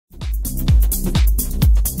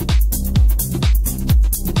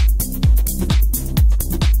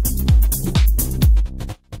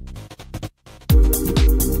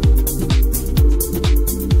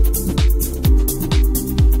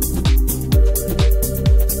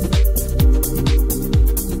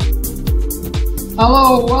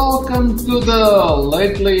Hello, welcome to the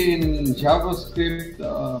Lately in JavaScript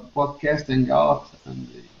podcast hangout, and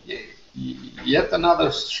yet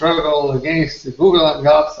another struggle against Google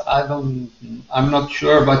Hangouts. I'm not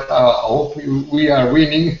sure, but I hope we are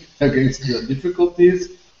winning against the difficulties.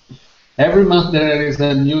 Every month there is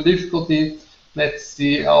a new difficulty. Let's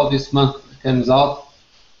see how this month comes out.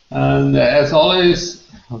 And as always,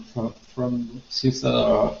 since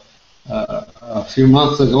a few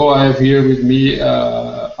months ago, I have here with me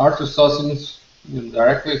Arturs Sosins,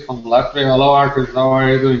 directly from Latvia. Hello, Arturs. How are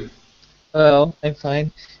you doing? Well, I'm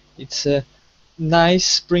fine. It's a nice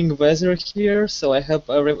spring weather here, so I hope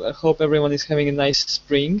everyone is having a nice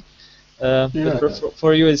spring. But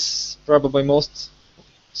for you, it's probably most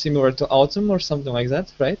similar to autumn or something like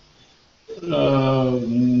that, right?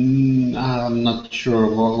 I'm not sure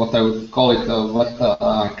what I would call it, but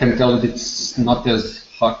I can tell that it's not as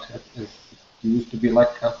hot as it used to be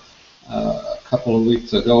like a couple of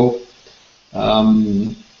weeks ago.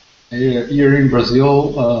 Here in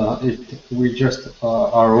Brazil, we just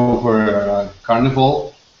are over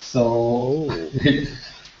Carnival, so the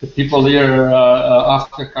people here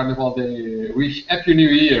after Carnival they wish Happy New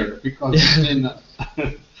Year, because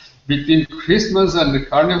between Christmas and the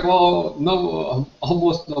Carnival,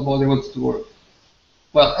 almost nobody wants to work.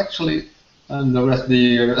 Well, actually, and the rest of the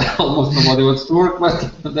year, almost nobody wants to work,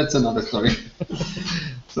 but that's another story.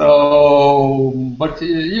 So, but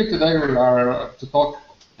here today we are to talk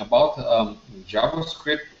about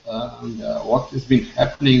JavaScript and what has been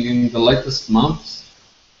happening in the latest months.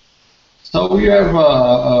 So we have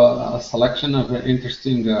a selection of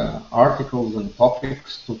interesting articles and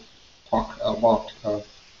topics to talk about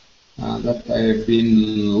that I've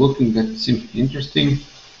been looking at. Seems interesting.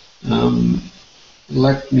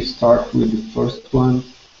 Let me start with the first one,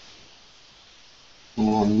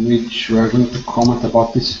 on which we are going to comment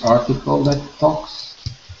about this article that talks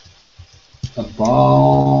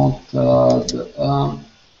about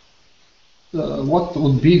what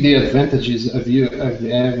would be the advantages of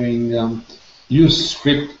having use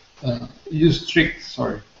strict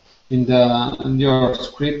in your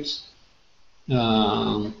scripts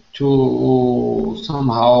to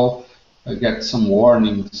somehow get some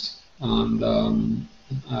warnings. And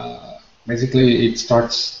basically it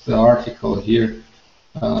starts the article here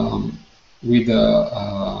with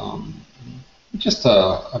just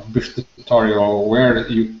a brief tutorial where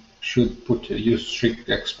you should put a use strict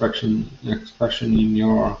expression in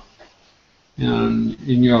your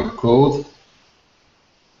code.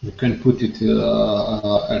 You can put it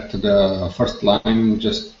at the first line,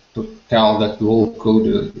 just to tell that the whole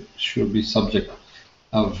code should be subject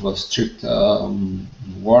of strict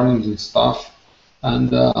warnings and stuff,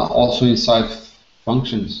 and also inside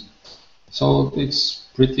functions. So it's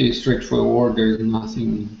pretty straightforward. There is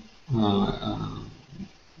nothing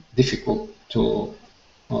difficult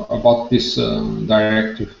about this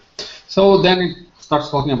directive. So then it starts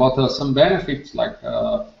talking about some benefits, like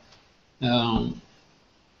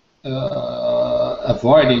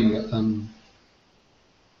avoiding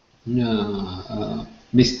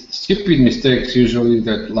stupid mistakes, usually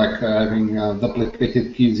that like having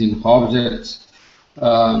duplicated keys in objects,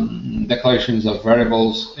 declarations of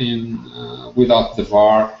variables in without the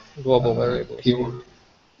var, global variables. Keyword.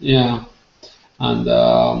 Yeah, and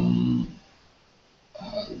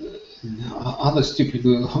other stupid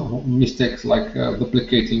mistakes like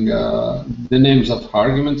duplicating the names of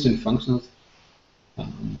arguments in functions.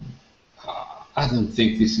 I don't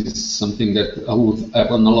think this is something that would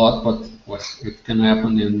happen a lot, but it can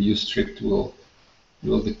happen, and usestrict will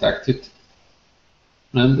detect it.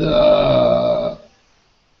 And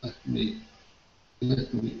let me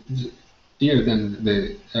here then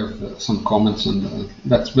they have some comments, and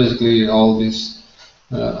that's basically all this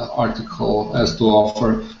article has to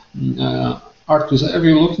offer. Arturs, have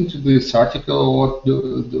you looked into this article? What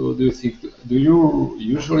do you think? Do you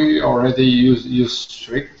usually already use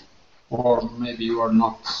strict? Or maybe you are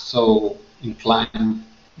not so inclined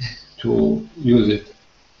to use it?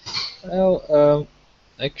 Well,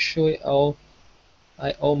 actually, I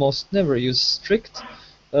almost never use strict,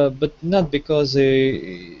 but not because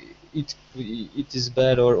it is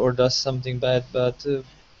bad or does something bad, but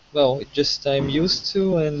well, it just I'm used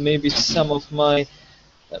to, and maybe some of my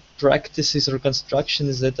practices or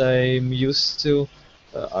constructions that I'm used to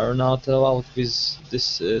are not allowed with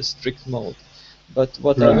this strict mode. But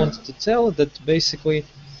what I wanted to tell that basically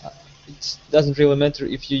it doesn't really matter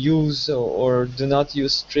if you use or do not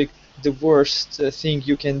use strict. The worst thing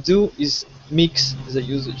you can do is mix the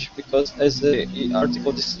usage, because as the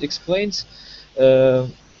article explains,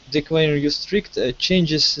 declaring use strict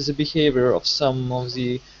changes the behavior of some of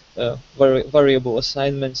the variable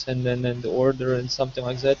assignments and then the order and something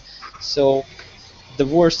like that. So the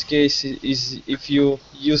worst case is if you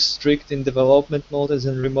use strict in development mode and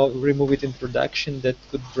then remove it in production. That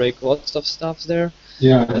could break lots of stuff there.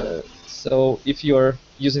 Yeah. So if you are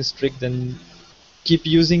using strict, then keep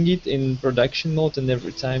using it in production mode and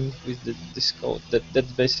every time with this code.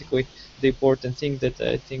 That's basically the important thing that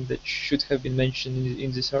I think that should have been mentioned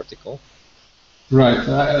in this article. Right.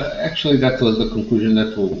 Actually, that was the conclusion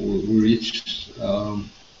that we reached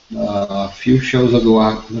a few shows ago.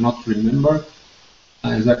 I do not remember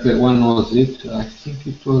exactly when was it. I think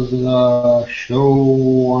it was a show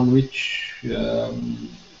on which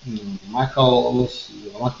Michael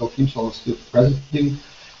himself was still presenting,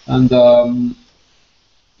 and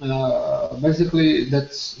basically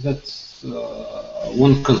that's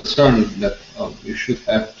one concern that you should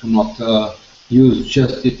have to not use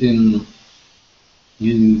just it in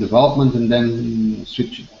development and then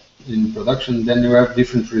switch it in production. Then you have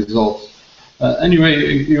different results. Anyway,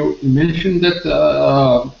 you mentioned that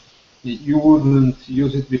you wouldn't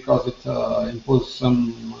use it because it imposed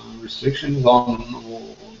some restrictions on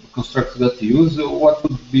the constructors that you use. What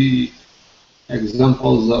would be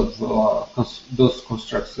examples of those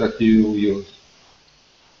constructs that you use?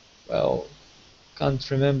 Well, can't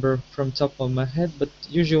remember from top of my head, but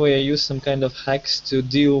usually I use some kind of hacks to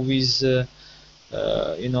deal with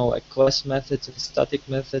like class methods and static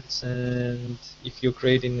methods. And if you're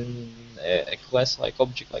creating a class like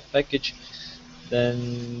object like package, then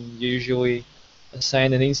you usually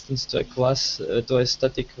assign an instance to a class to a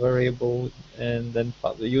static variable and then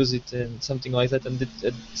use it and something like that. And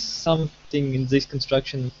something in this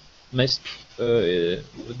construction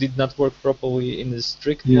did not work properly in the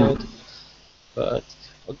strict mode. But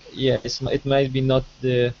okay, yeah, it might be not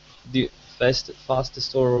the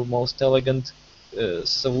fastest or most elegant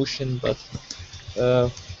solution, but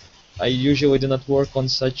I usually do not work on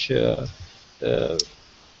such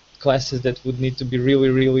classes that would need to be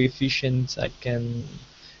really efficient. I can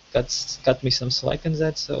cut me some slack on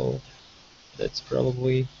that, so that's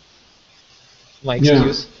probably my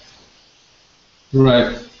excuse.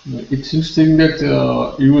 Right. It's interesting that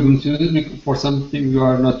you wouldn't use it for something you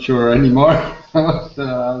are not sure anymore.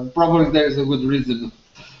 Probably there is a good reason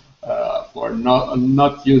for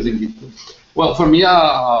not using it. Well, for me,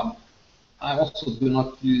 I also do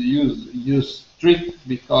not use strict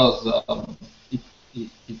because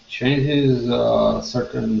it changes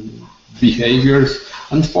certain behaviors.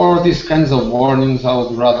 And for these kinds of warnings, I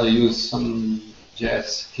would rather use some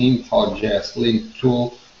JS hint or JS link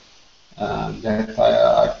tool that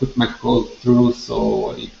I put my code through,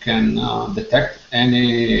 so it can detect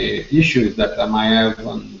any issues that I might have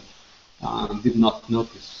and did not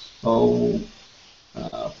notice. So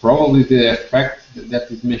probably the effect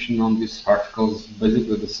that is mentioned on this article is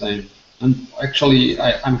basically the same. And actually,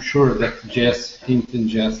 I'm sure that JS hint and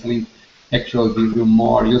JS link actually give you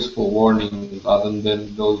more useful warnings other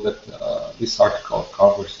than those that this article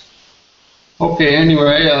covers. Okay,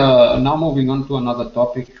 anyway, now moving on to another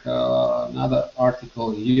topic, another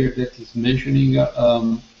article here that is mentioning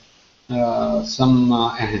some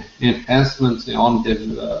enhancements on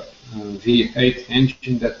the V8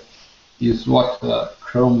 engine that is what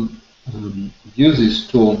Chrome uses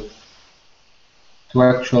to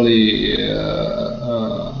actually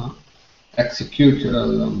execute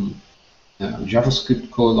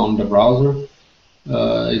JavaScript code on the browser.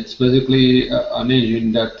 It's basically an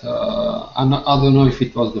engine that I don't know if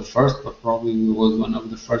it was the first, but probably was one of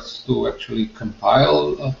the first to actually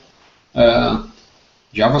compile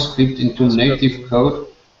JavaScript into native code.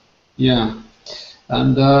 Yeah,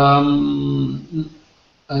 and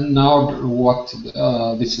now what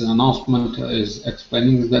this announcement is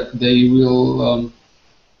explaining is that they will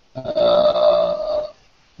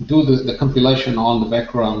do the compilation on the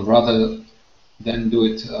background rather than do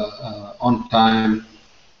it on time,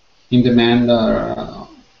 in demand,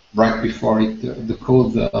 right before the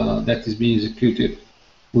code that is being executed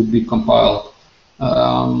would be compiled.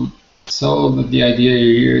 So the idea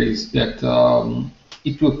here is that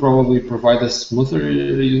it will probably provide a smoother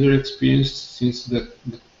user experience, since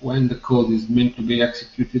when the code is meant to be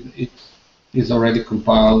executed, it is already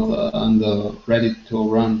compiled and ready to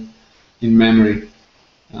run in memory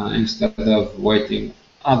instead of waiting.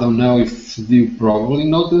 I don't know if you probably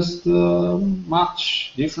noticed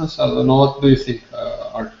much difference. I don't know. What do you think,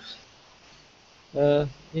 Arturs?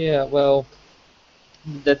 Yeah, well,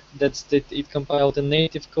 that's that it compiled a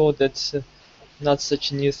native code. That's not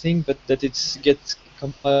such a new thing, but that it gets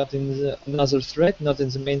compiled in another thread, not in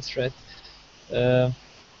the main thread. There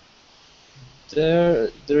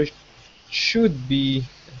should be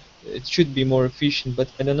it should be more efficient, but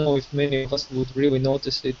I don't know if many of us would really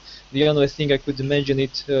notice it. The only thing I could imagine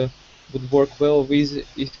it would work well with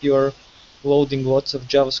if you're loading lots of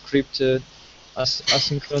JavaScript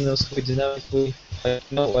asynchronously, dynamically,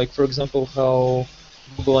 like for example how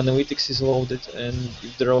Google Analytics is loaded, and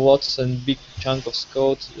if there are lots and big chunks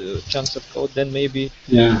of code, then maybe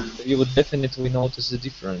you would definitely notice the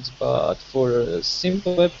difference. But for a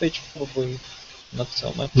simple web page, probably not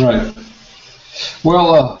so much. Right.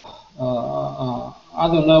 Well, I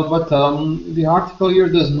don't know, but the article here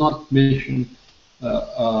does not mention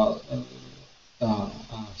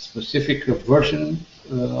specific version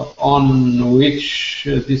on which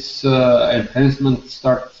this enhancement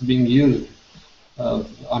starts being used.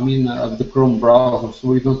 I mean, of the Chrome browser, so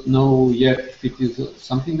we don't know yet if it is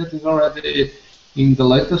something that is already in the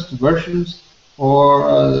latest versions,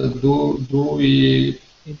 or do we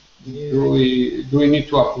need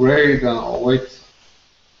to upgrade or wait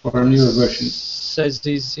for a newer version? Says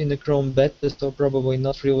this in the Chrome beta, so probably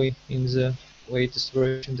not really in the latest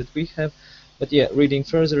version that we have. But yeah, reading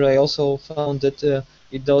further, I also found that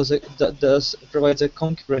it does provides a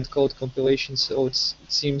concurrent code compilation. So it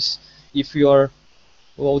seems if you are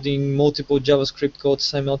loading multiple JavaScript codes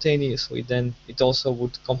simultaneously, then it also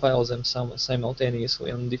would compile them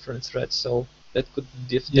simultaneously on different threads. So that could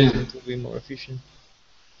definitely be more efficient.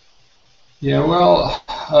 Yeah, well,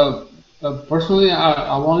 personally,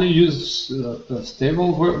 I've only used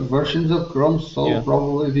stable versions of Chrome, so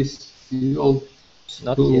probably this will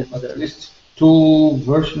do at least 2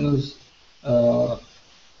 versions.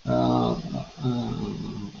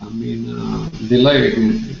 Delayed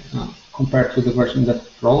compared to the version that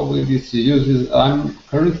probably this uses. I'm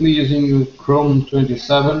currently using Chrome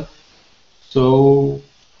 27, so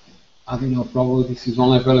I don't know, probably this is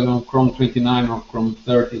only available on Chrome 29 or Chrome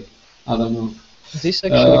 30. I don't know. This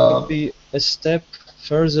actually could be a step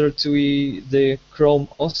further to the Chrome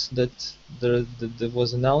OS that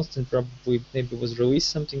was announced and probably maybe was released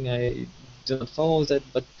something. I do not follow that,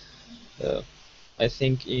 but I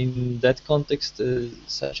think in that context,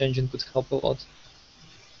 such engine could help a lot.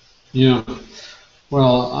 Yeah.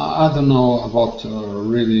 Well, I don't know about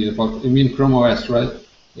you mean Chrome OS, right?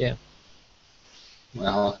 Yeah.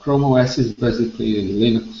 Well, Chrome OS is basically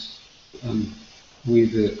Linux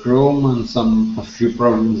with Chrome and a few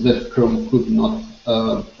programs that Chrome could not,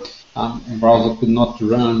 browser could not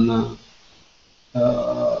run.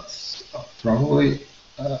 Probably.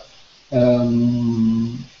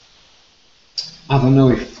 I don't know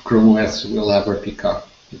if Chrome OS will ever pick up,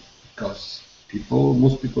 because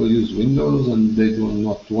most people use Windows and they do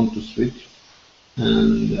not want to switch,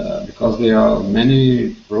 and because there are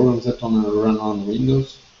many programs that run on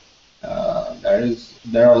Windows.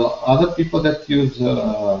 There are other people that use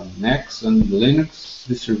Macs and Linux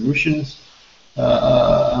distributions,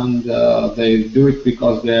 and they do it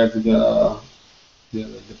because they have the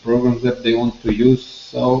programs that they want to use.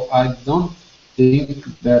 So I don't think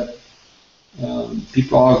that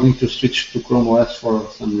people are going to switch to Chrome OS for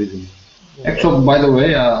some reason. Actually, by the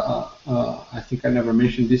way, I think I never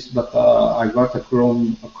mentioned this, but I got a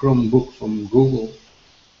Chromebook from Google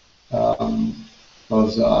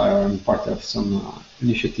because I'm part of some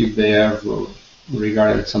initiative they have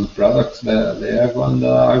regarding some products that they have, and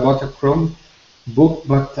I got a Chromebook,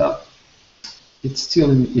 but it's still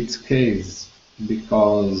in its case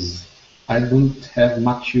because I don't have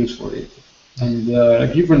much use for it. And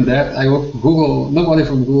given that, I hope nobody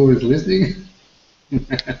from Google is listening.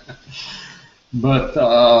 But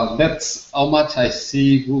that's how much I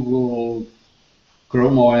see Google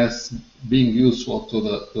Chrome OS being useful to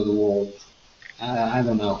the world. I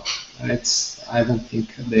don't know. I don't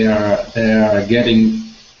think they are getting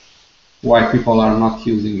why people are not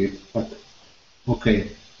using it. But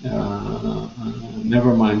okay,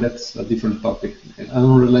 never mind. That's a different topic,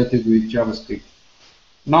 unrelated with JavaScript.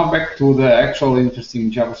 Now back to the actual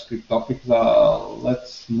interesting JavaScript topic.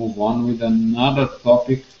 Let's move on with another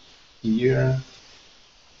topic here.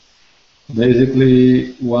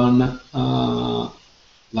 Basically, one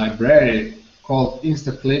library called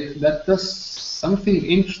Instaclick that does something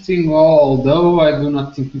interesting, although I do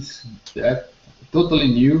not think it's that totally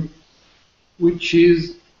new, which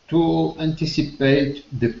is to anticipate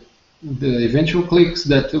the eventual clicks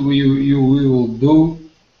that you will do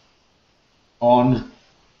on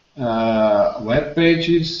web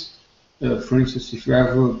pages. For instance, if you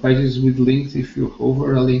have pages with links, if you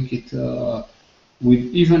hover a link, it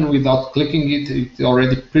even without clicking it, it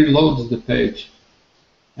already preloads the page.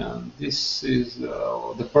 And this is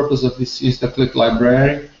the purpose of this Instaclick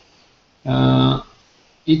library.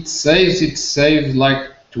 It says it saves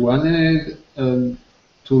like 200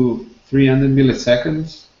 to 300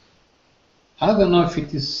 milliseconds I don't know if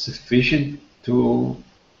it is sufficient to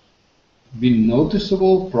be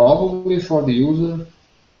noticeable, probably for the user.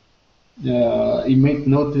 You might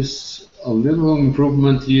notice a little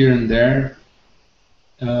improvement here and there,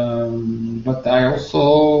 but I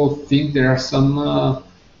also think there are some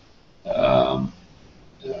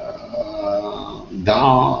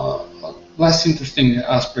less interesting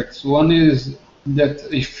aspects. One is that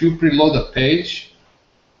if you preload a page,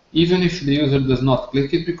 even if the user does not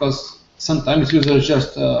click it, because sometimes users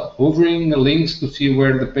just hovering links to see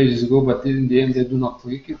where the pages go, but in the end they do not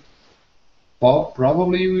click it.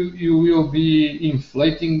 Probably you will be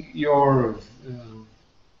inflating your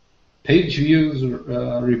page views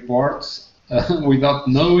reports without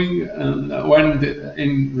knowing, when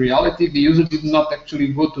in reality the user did not actually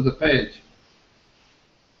go to the page.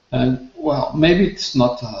 And well, maybe it's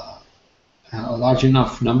not a large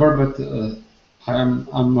enough number, but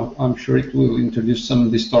I'm sure it will introduce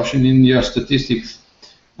some distortion in your statistics.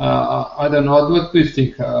 I don't know. What do you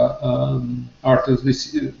think, Arturs?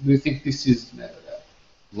 Do you think this is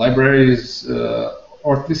libraries,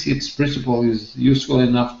 or at least its principle, is useful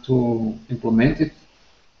enough to implement it?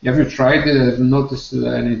 Have you tried it? Have you noticed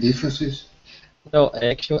any differences? No, I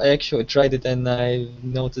actually tried it, and I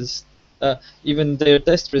noticed even their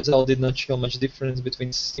test result did not show much difference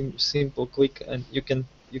between simple click, and you can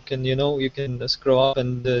scroll up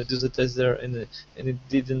and do the test there, and it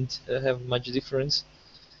didn't have much difference.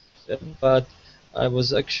 But I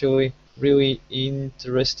was actually really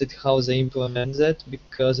interested how they implement that,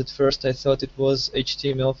 because at first I thought it was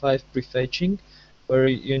HTML5 prefetching, where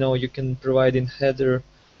you can provide in header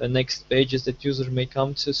next pages that user may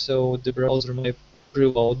come to, so the browser may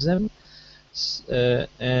preload them.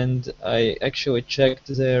 And I actually checked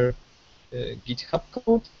their GitHub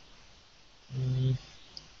code.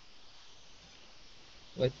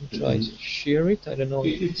 Let me try to share it. I don't know.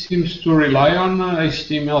 It seems to rely on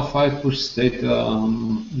HTML5 push state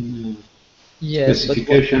yes,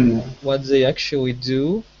 specification. But what they actually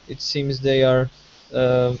do, it seems they are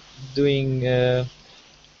doing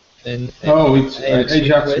it's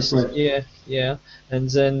Ajax request. Yeah, and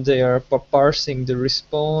then they are parsing the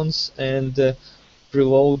response and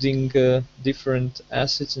preloading different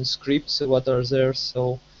assets and scripts what are there.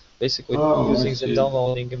 So basically using the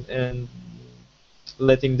downloading and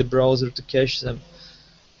letting the browser to cache them.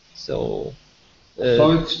 So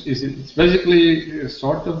it's basically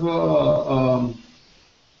sort of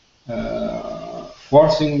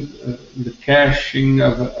forcing the caching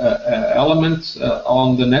of elements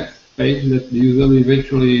on the next page that the user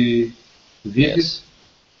eventually visits.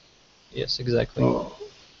 Yes, exactly. Oh,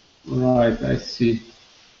 right, I see.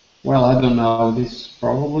 Well, I don't know. This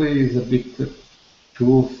probably is a bit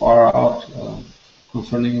too far out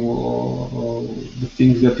concerning the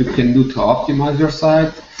things that you can do to optimize your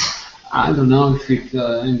site. I don't know if it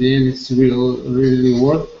in the end it's really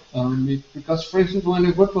worth it, because, for instance, when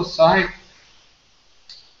you go to a site,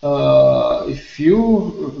 if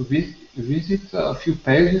you visit a few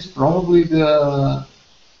pages, probably the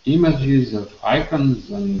images of icons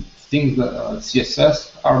and things that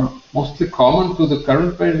CSS are mostly common to the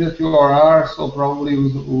current page that you are, so probably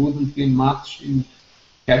wouldn't be much in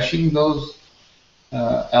caching those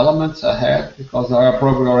elements ahead, because they are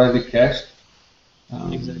probably already cached.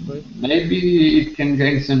 Exactly. Maybe it can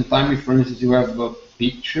gain some time if, for instance, you have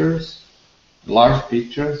pictures, large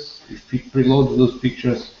pictures. If you preload those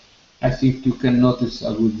pictures, I think you can notice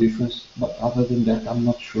a good difference. But other than that, I'm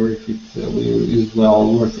not sure if it is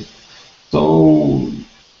well worth it. So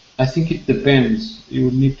I think it depends. You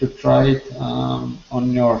need to try it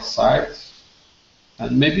on your site,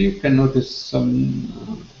 and maybe you can notice some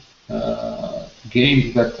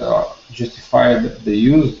games that justify the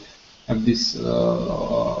use of this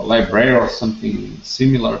library or something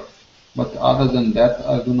similar. But other than that,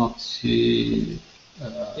 I do not see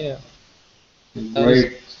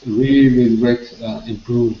really great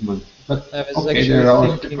improvement. But I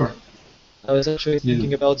was actually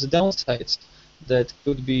thinking about the downsides. That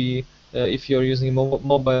could be if you're using a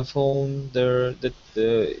mobile phone, it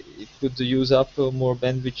could use up more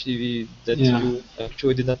bandwidth that you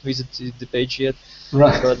actually did not visit the page yet.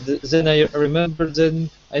 Right. But then I remember, then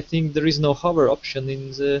I think there is no hover option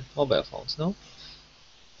in the mobile phones, no?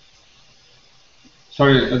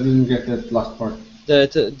 Sorry, I didn't get that last part.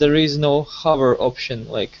 That there is no hover option,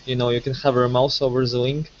 like you can hover a mouse over the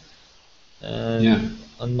link, and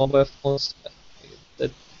on mobile phones,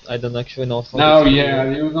 that I don't actually know how. No,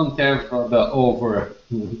 you don't have the over.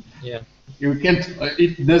 Yeah. You can't.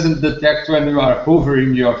 It doesn't detect when you are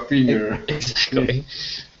hovering your finger. Exactly.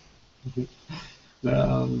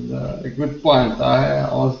 A good point. I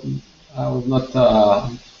was not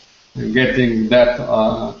getting that.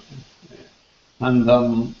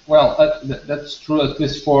 Well, that's true at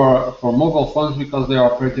least for mobile phones because they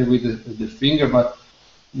are operated with the finger. But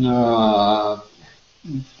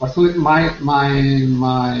actually,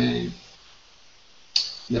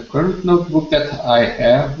 the current notebook that I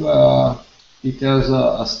have, it has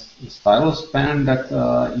a stylus pen that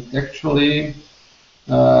it actually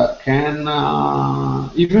can,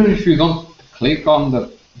 even if you don't click on the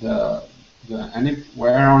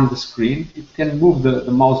anywhere on the screen, it can move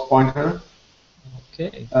the mouse pointer.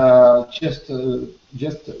 Okay. Just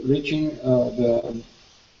reaching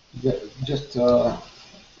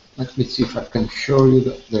let me see if I can show you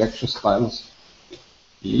the actual stylus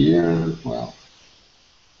here. Well,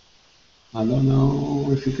 I don't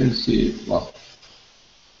know if you can see it. Well,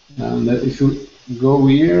 and if you go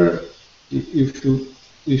here, if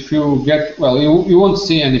you get, well, you won't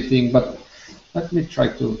see anything. But let me try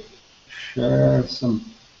to share some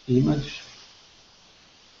image.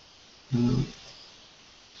 Well,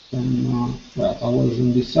 I was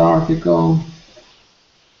in this article.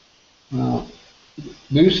 Do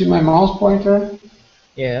you see my mouse pointer?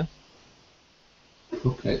 Yeah.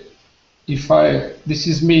 Okay. This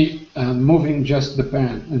is me moving just the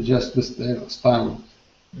pen, just the stylus.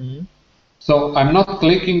 Mm-hmm. So I'm not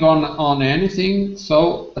clicking on anything.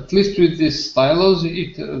 So at least with this stylus,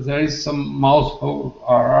 there is some mouse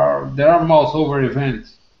there are mouse over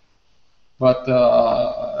events. But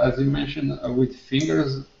as you mentioned, with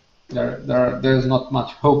fingers, there's not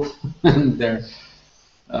much hope there.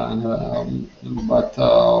 But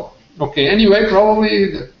okay. Anyway,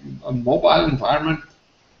 probably a mobile environment.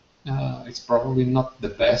 It's probably not the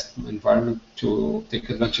best environment to take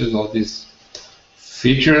advantage of these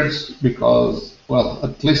features because, well,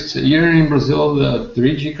 at least here in Brazil, the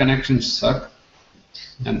 3G connections suck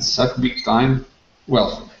and suck big time.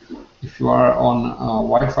 Well, if you are on a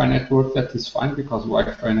Wi-Fi network, that is fine because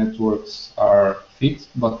Wi-Fi networks are fixed,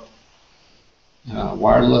 but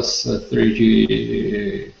wireless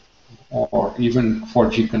 3G or even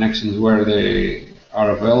 4G connections where they are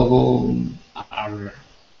available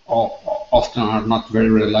often are not very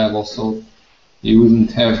reliable, so you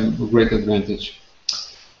wouldn't have a great advantage.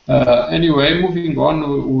 Anyway, moving on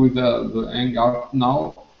with the Hangout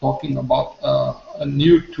now, talking about a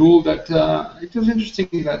new tool that it was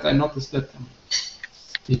interesting that I noticed that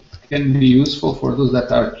it can be useful for those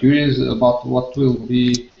that are curious about what will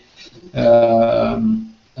be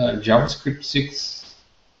JavaScript 6.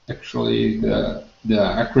 Actually, the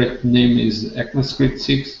accurate name is Emscripten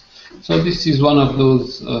 6. So this is one of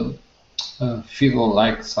those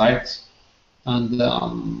Fiddle-like sites, and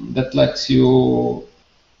that lets you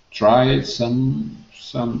try some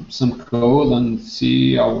code and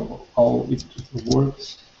see how it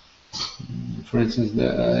works. For instance,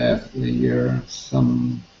 I have here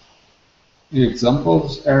some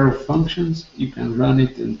examples, arrow functions. You can run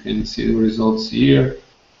it and can see the results here.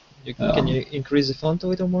 Can you increase the font a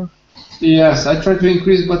little more? Yes, I tried to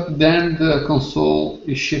increase, but then the console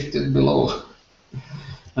is shifted below,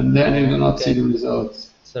 and then you do not see the results.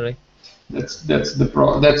 Sorry.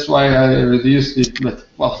 That's why I reduced it. But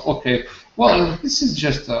well, okay. Well, this is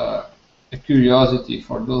just a curiosity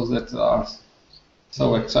for those that are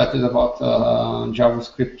so excited about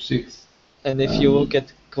JavaScript 6. And if you look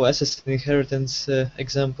at classes inheritance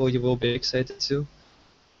example, you will be excited too.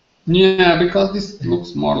 Yeah, because this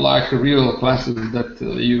looks more like real classes that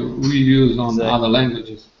we use on other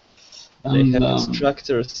languages. They have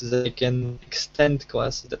constructors that they can extend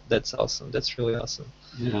classes. That's awesome. That's really awesome.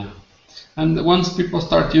 Yeah. And once people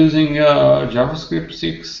start using JavaScript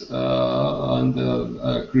 6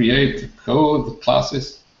 and create code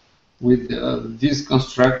classes with these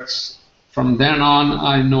constructs, from then on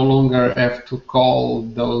I no longer have to call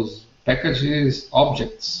those packages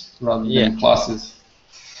objects rather than classes.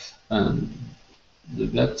 And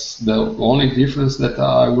that's the only difference that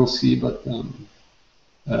I will see. But well,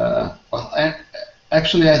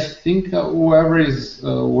 actually, I think whoever is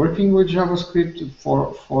working with JavaScript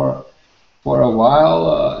for a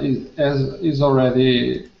while is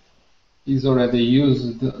already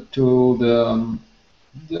used to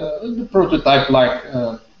the prototype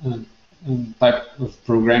type of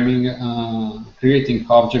programming, creating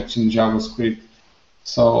objects in JavaScript.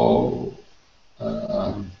 So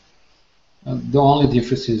the only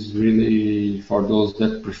difference is really for those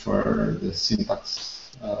that prefer the syntax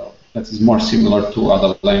that is more similar to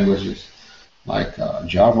other languages like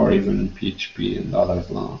Java or even PHP and others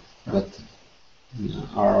that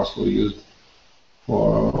are also used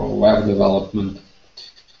for web development.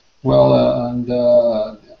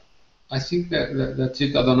 Well, I think that's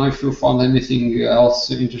it. I don't know if you found anything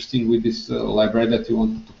else interesting with this library that you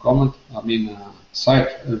wanted to comment. I mean, site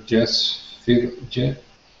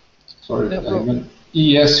sorry, Yeah, well, even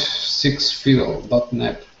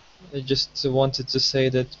es6fiddle.net. I just wanted to say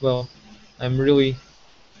that, well, I'm really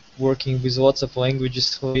working with lots of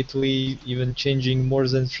languages lately, even changing more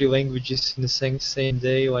than 3 languages in the same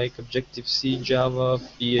day, like Objective-C, Java,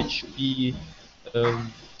 PHP,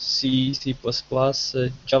 C, C++,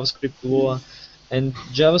 JavaScript, Lua, and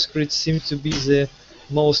JavaScript seems to be the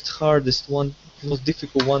most hardest one, most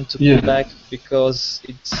difficult one to Yeah. crack because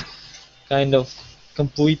it's kind of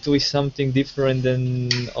completely something different than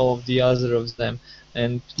all of the other of them.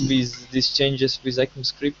 And with these changes with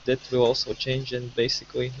Emscript, that will also change, and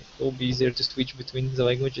basically it will be easier to switch between the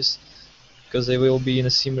languages because they will be in a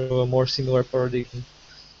similar, more similar paradigm.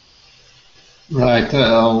 Right.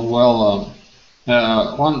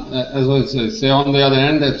 As I say, on the other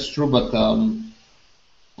hand, that's true. But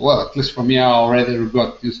well, at least for me, I already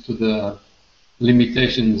got used to the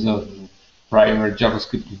limitations of prior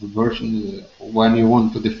JavaScript versions. When you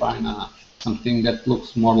want to define something that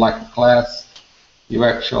looks more like a class, you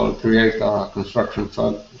actually create a construction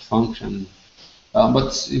function.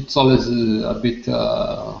 But it's always a bit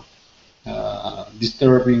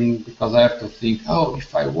disturbing because I have to think, oh,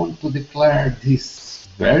 if I want to declare this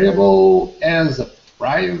variable as a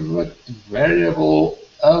private variable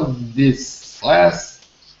of this class,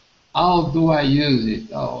 how do I use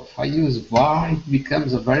it? Oh, if I use var, it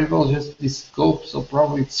becomes a variable, just the scope, so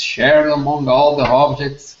probably it's shared among all the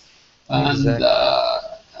objects, and Exactly.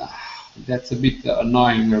 That's a bit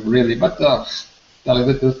annoying, really. But tell you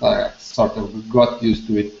the truth, I sort of got used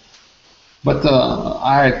to it. But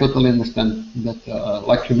I totally understand that,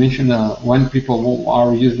 like you mentioned, when people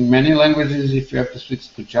are using many languages, if you have to switch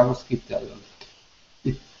to JavaScript,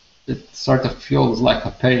 it sort of feels like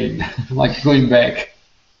a pain, like going back.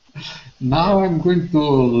 Now I'm going to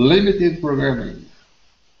limited programming.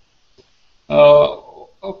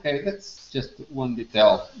 Okay, that's just one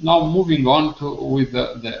detail. Now moving on to with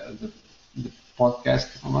the podcast,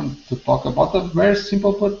 I want to talk about a very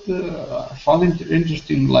simple but I found it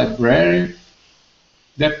interesting library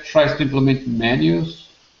that tries to implement menus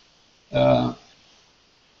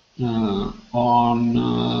on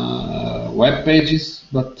web pages,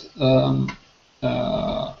 but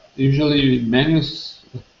usually menus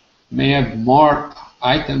may have more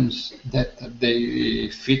items that they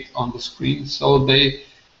fit on the screen, so they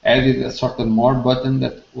added a sort of more button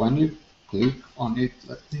that when you click on it,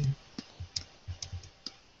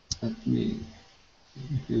 let me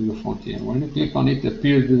increase the font here. When you click on it,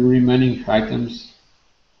 appear the remaining items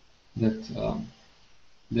that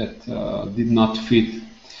did not fit.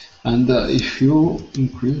 And if you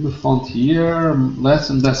increase the font here, less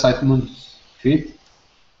and less items fit.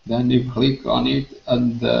 Then you click on it,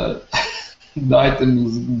 and the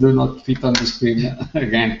items do not fit on the screen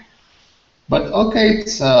again. But okay,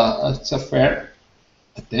 it's a fair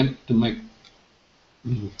attempt to make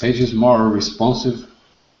pages more responsive.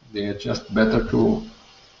 They adjust better to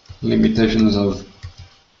limitations of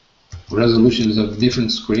resolutions of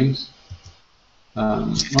different screens.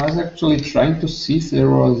 I was actually trying to see if there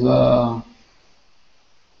was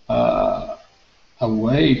a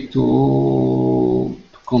way to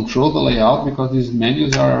control the layout, because these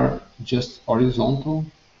menus are just horizontal,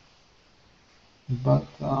 but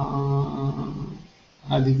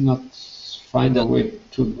I did not find a way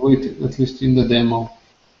to do it, at least in the demo.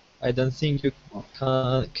 I don't think you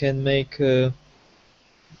can make a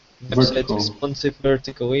website responsive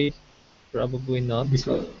vertically. Probably not.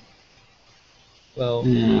 Because, well,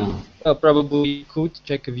 yeah. Well, probably you could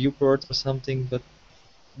check a viewport or something, but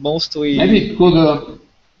mostly maybe it could.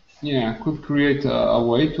 Could create a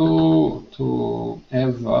way to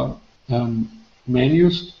have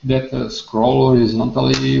menus that scroll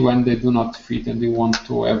horizontally when they do not fit, and you want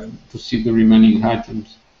to have to see the remaining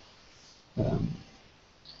items.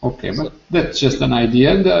 Okay, but that's just an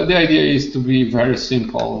idea. And the idea is to be very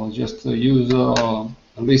simple. Just use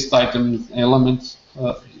list items elements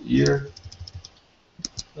here,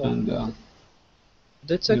 and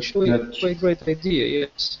that's actually quite a great idea.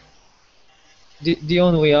 Yes. The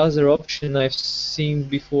only other option I've seen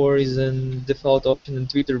before is a default option in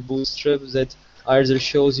Twitter Bootstrap that either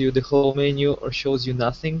shows you the whole menu or shows you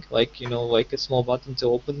nothing, like like a small button to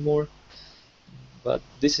open more. But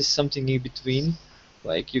this is something in between.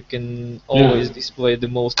 Like you can always display the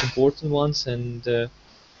most important ones and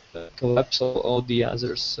collapse all the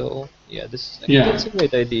others. So yeah, that's a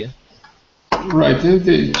great idea. Right.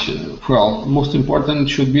 Well, most important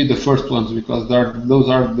should be the first ones, because those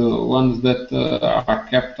are the ones that are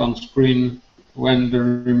kept on screen when the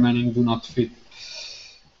remaining do not fit.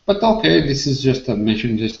 But okay, this is just a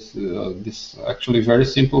mission. This actually very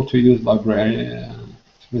simple to use library.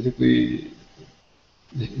 It's basically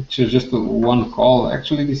it's just one call.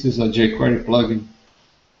 Actually, this is a jQuery plugin,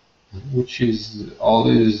 which is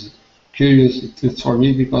always curious, at least for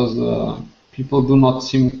me, because people do not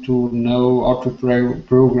seem to know how to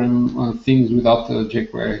program things without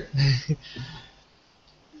jQuery.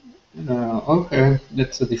 Okay,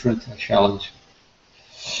 that's a different challenge.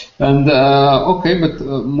 And okay, but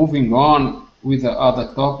moving on with the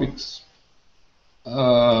other topics.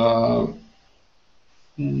 Now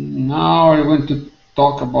I want to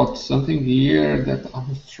talk about something here that I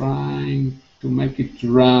was trying to make it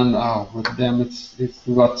run. Oh, but damn, it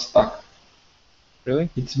got stuck. Really?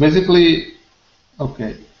 It's basically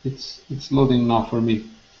okay. It's loading now for me,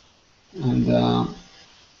 and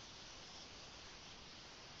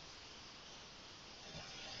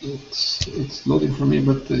it's loading for me,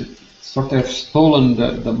 but it sort of stolen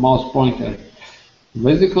the mouse pointer.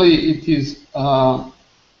 Basically, it is a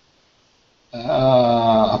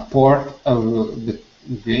port of the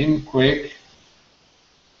game Quake.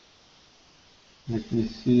 Let me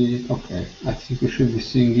see. Okay, I think you should be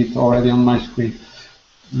seeing it already on my screen.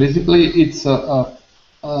 Basically, it's a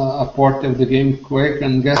port of the game Quake,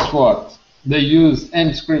 and guess what? They use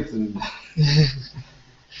Emscripten.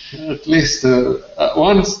 At least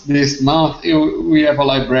once this month, we have a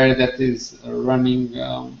library that is running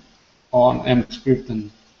on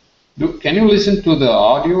Emscripten. Can you listen to the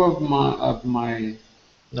audio of my?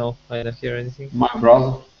 No, I don't hear anything. My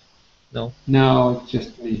browser? No. No, it's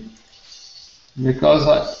just me. Because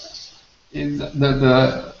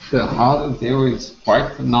the audio is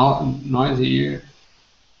quite noisy here.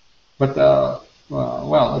 But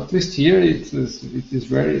well, at least here it is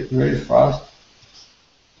very very fast.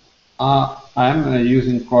 I'm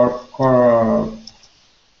using Core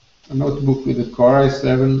a notebook with a Core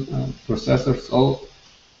i7 processor, so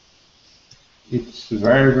it's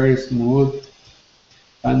very very smooth.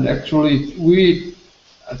 And actually, we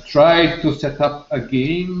tried to set up a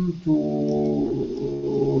game to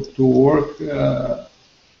work.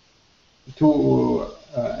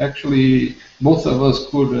 Actually, both of us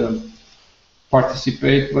could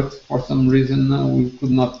participate, but for some reason we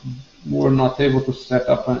were not able to set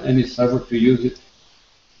up any server to use it.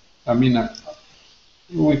 I mean,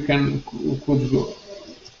 we could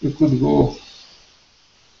go.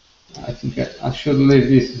 I think I should leave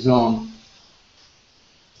this zone.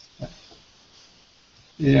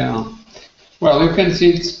 Yeah. Well, you can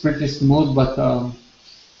see it's pretty smooth, but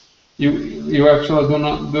you actually do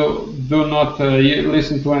not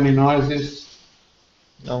listen to any noises.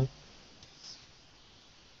 No.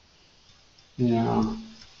 Yeah.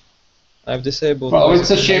 I've disabled. Well,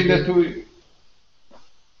 it's a shame that we.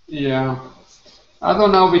 Yeah. I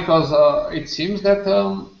don't know, because it seems that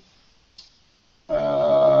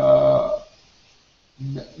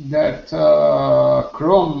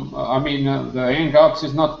Chrome, I mean, the Hangouts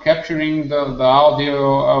is not capturing the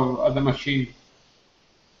audio of the machine.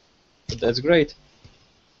 That's great.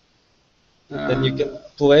 Then you can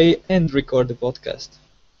play and record the podcast.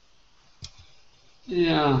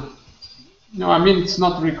 Yeah. No, I mean, it's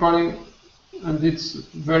not recording, and it's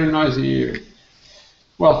very noisy here.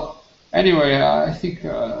 Well, anyway, I think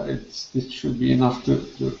this should be enough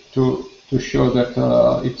to show that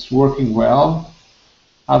it's working well.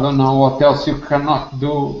 I don't know what else you cannot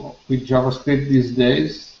do with JavaScript these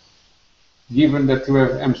days, given that you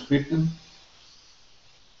have Emscripten.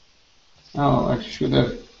 Oh, I should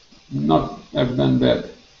have not have done that.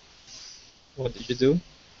 What did you do?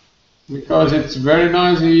 Because it's very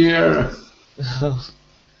noisy here.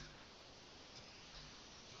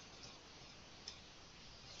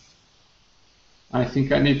 I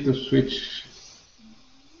think I need to switch.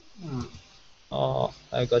 Oh,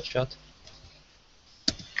 I got shot.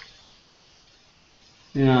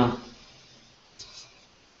 Yeah.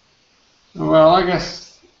 Well, I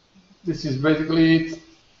guess this is basically it.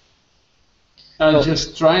 I'm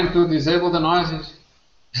just trying to disable the noises.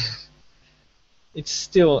 It's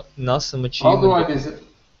still an awesome How achievement. do I disable?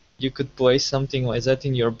 You could play something like that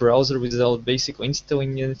in your browser without basically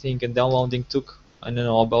installing anything, and downloading took, I don't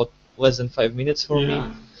know, about less than 5 minutes for me.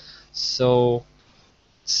 So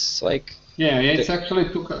it's like. Yeah, it actually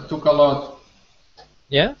took a lot.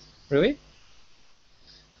 Yeah, really?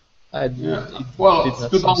 Yeah. Well,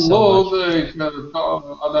 to download,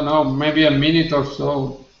 I don't know, maybe a minute or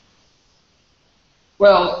so.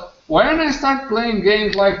 Well, when I start playing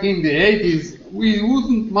games like in the 80s, we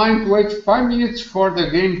wouldn't mind to wait 5 minutes for the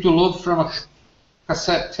game to load from a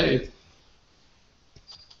cassette tape.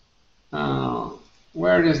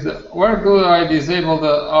 Where do I disable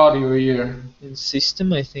the audio here? In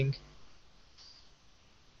system, I think.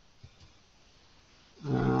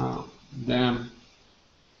 Damn.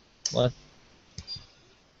 What?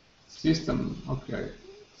 System, okay.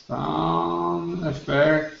 Sound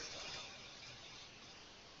effects.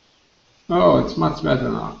 Oh, it's much better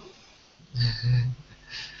now.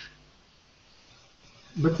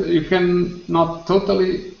 But you can not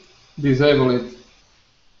totally disable it,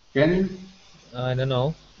 can you? I don't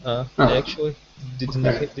know. I Oh, actually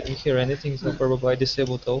okay. didn't hear anything, so probably I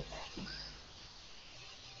disabled all.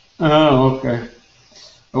 Oh, okay.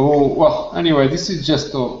 Oh, well, anyway, this is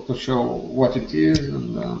just to show what it is,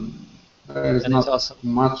 and there is And it's not awesome.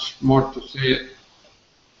 much more to say.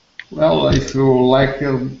 Well, if you like,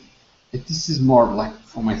 this is more like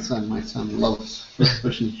for my son. My son loves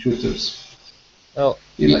first-person shooters. Oh,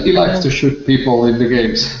 He likes to shoot people in the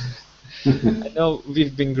games. I know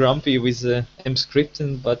we've been grumpy with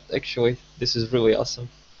Emscripten, but actually this is really awesome.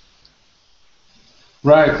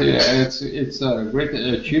 Right, yeah, it's a great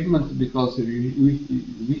achievement because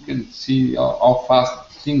we can see how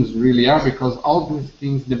fast things really are because all these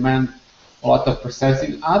things demand a lot of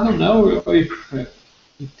processing. I don't know if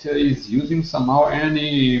it is using somehow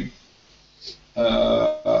any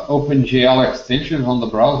OpenGL extensions on the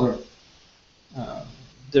browser.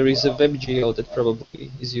 There is a WebGL that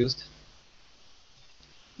probably is used.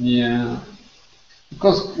 Yeah,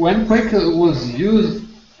 because when Quake was used,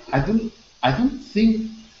 I don't think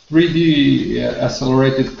 3D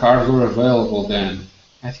accelerated cars were available then.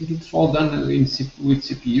 I think it's all done with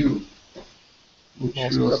CPU, which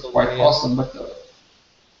Most was probably, quite yeah. awesome. But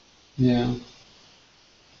yeah,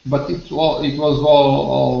 but it was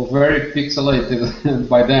all very pixelated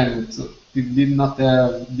by then. It did not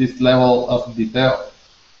have this level of detail.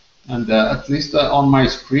 And at least on my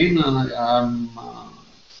screen,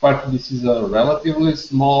 but this is a relatively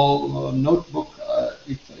small notebook.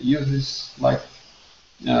 It uses like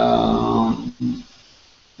um,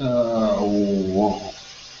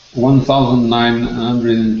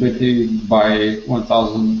 1920 by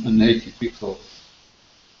 1080 pixels.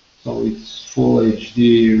 So it's full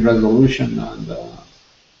HD resolution and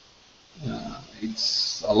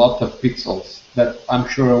it's a lot of pixels. That I'm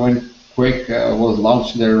sure when Quake was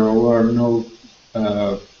launched, there were no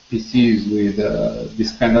PCs with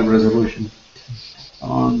this kind of resolution.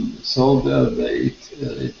 So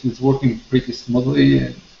it is working pretty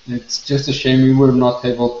smoothly. It's just a shame we were not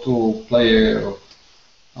able to play a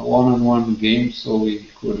one-on-one game, so we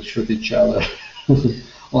could shoot each other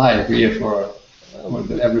live here for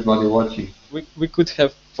everybody watching. We could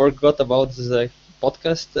have forgot about the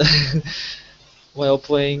podcast while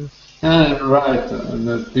playing. Right,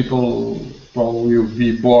 the people probably will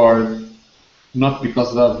be bored, not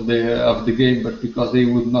because of the game, but because they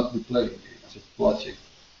would not be playing, just watching.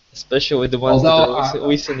 Especially the ones that are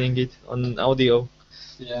listening it on audio.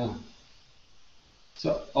 Yeah.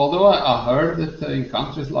 So, although I heard that in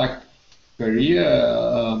countries like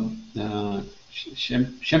Korea,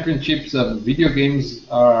 championships of video games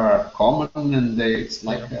are common, and it's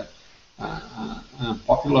like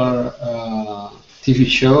popular TV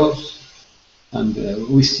shows, and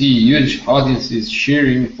we see huge audiences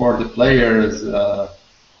cheering for the players.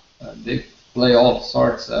 They play all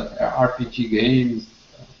sorts of RPG games.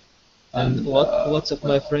 And lots of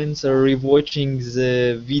my friends are rewatching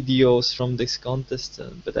the videos from this contest,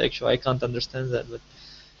 but actually I can't understand that. But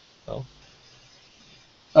well.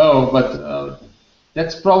 Oh, but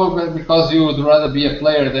that's probably because you would rather be a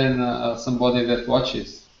player than somebody that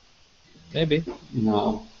watches. Maybe.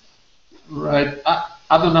 No. Right.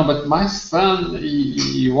 I don't know, but my son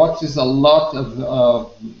he watches a lot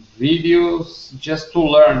of videos just to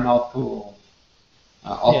learn how to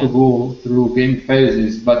go through game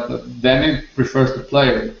phases, but then he prefers to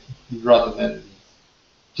play rather than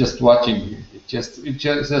just watching. It just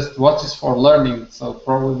watches for learning. So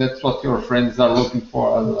probably that's what your friends are looking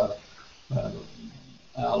for,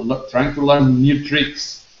 trying to learn new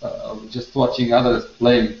tricks, just watching others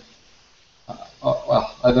playing.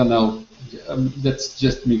 Well, I don't know. That's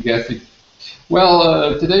just me guessing.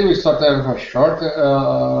 Well, today we started a short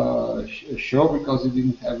show because we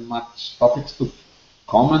didn't have much topics to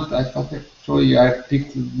comment. I thought actually I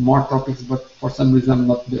picked more topics, but for some reason I'm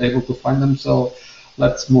not able to find them. So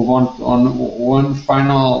let's move on one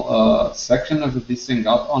final section of this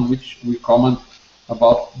hangout on which we comment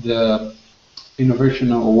about the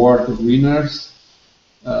Innovation Award winners.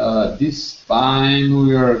 This time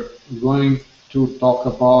we are going to talk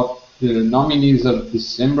about the nominees of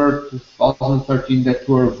December 2013 that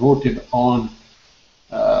were voted on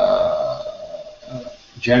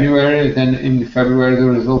January, then in February the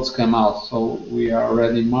results come out. So we are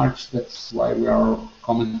already in March. That's why we are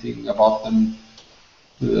commenting about them,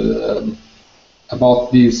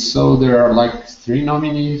 about these. So there are like 3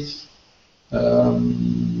 nominees.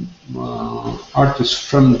 Arturs,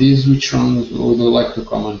 from these, which ones would you like to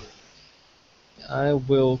comment? I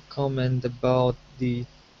will comment about the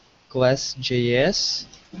class JS,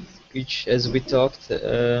 which, as we talked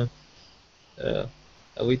a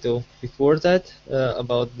little before that,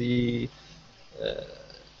 about the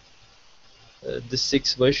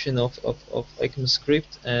 6th version of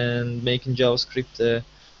Emscripten and making JavaScript a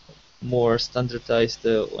more standardized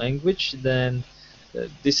language, then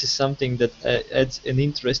this is something that adds an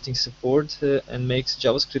interesting support and makes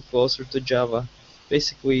JavaScript closer to Java.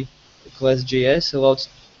 Basically, class JS allows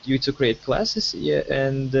you to create classes,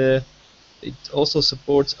 and it also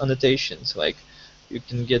supports annotations. Like, you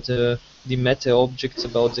can get the meta objects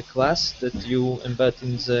about the class that you embed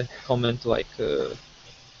in the comment, like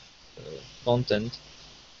content.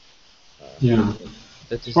 Yeah,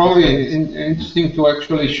 that is probably interesting to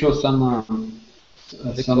actually show some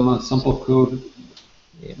sample code.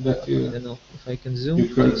 Yeah, that you, I don't know if I can zoom. You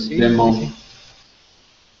could demo.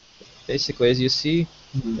 Basically, as you see,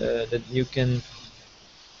 that you can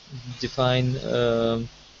define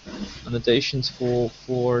annotations for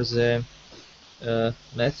the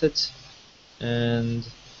methods, and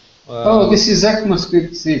oh, this is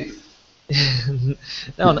ECMAScript 6.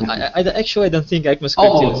 no, I actually don't think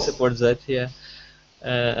ECMAScript even supports that. Yeah,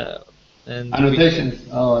 and annotations.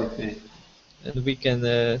 Oh, I see. And we can.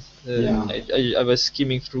 I was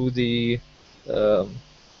skimming through the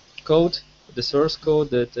code, the source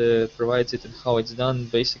code that provides it and how it's done.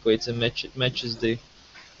 Basically, it matches the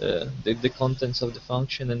contents of the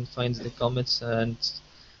function and finds the comments and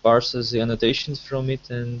parses the annotations from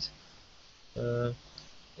it. And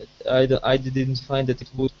I didn't find that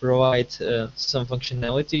it would provide some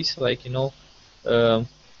functionalities, like, in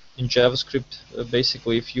JavaScript.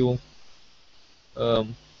 Basically, if you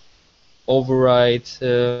override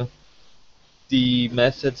the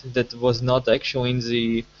method that was not actually in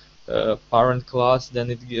the parent class, then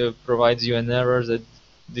it provides you an error that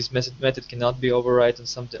this method cannot be overridden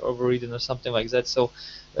or something like that. So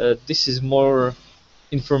this is more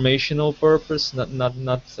informational purpose, not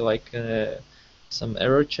like some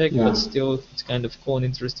error check, but still it's kind of cool and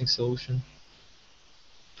interesting solution.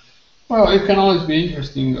 Well, it can always be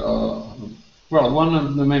interesting. Well, one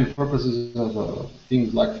of the main purposes of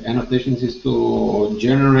things like annotations is to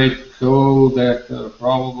generate code that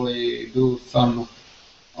probably do some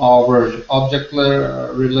object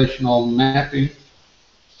relational mapping,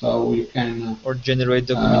 so you can or generate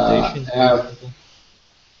documentation.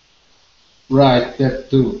 Right, that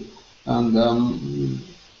too, and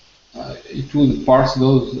it will parse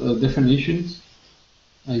those definitions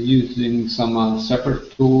using some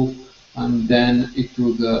separate tool, and then it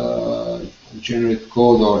would generate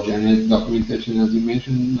code or generate documentation, as you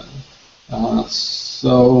mentioned.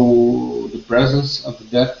 So the presence of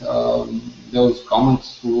that, those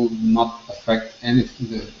comments will not affect anything,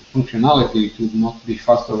 the functionality. It would not be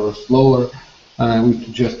faster or slower.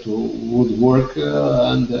 It just would work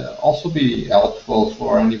and also be helpful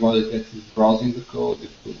for anybody that is browsing the code.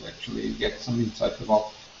 It will actually get some insight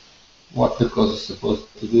about what the code is supposed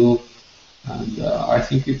to do. And I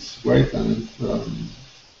think it's great, and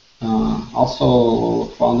also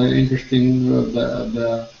found it interesting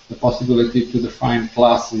the possibility to define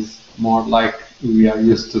classes more like we are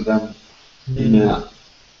used to them in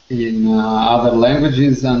other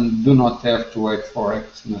languages, and do not have to wait for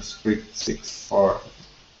ECMAScript 6 for.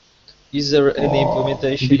 Is there any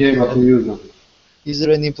implementation? To be able to use them. Is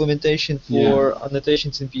there any implementation for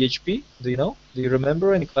annotations in PHP? Do you know? Do you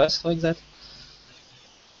remember any class like that?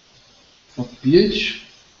 For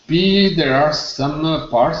PHP, there are some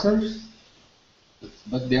parsers,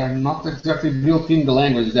 but they are not exactly built in the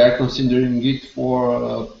language. They are considering it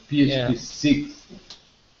for PHP 6,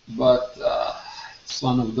 but it's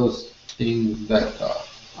one of those things that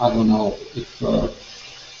I don't know if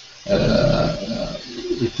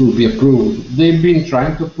it will be approved. They've been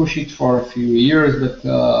trying to push it for a few years, but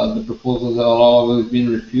the proposals have always been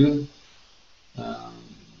refused.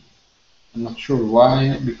 I'm not sure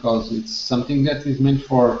why, because it's something that is meant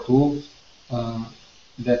for tools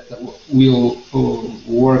that will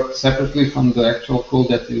work separately from the actual code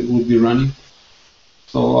that it will be running.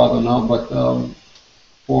 So I don't know, but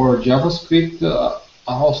for JavaScript,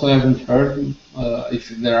 I also haven't heard if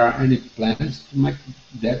there are any plans to make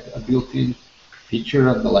that a built-in feature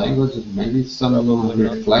of the language. Maybe some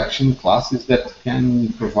reflection classes that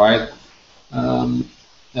can provide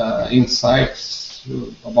insights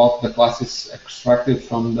about the classes extracted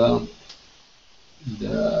from the,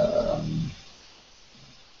 um,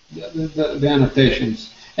 the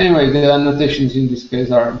annotations. Anyway, the annotations in this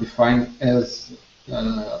case are defined as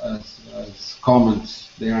comments.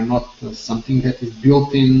 They are not something that is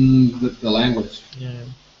built in the language. Yeah.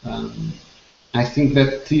 I think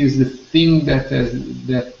that is the thing that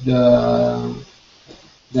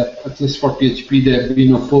at least for PHP they have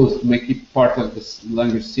been opposed to make it part of this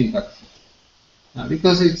language syntax.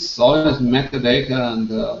 Because it's always metadata, and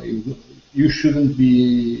you shouldn't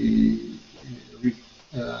be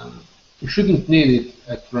you shouldn't need it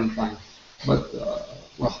at runtime. But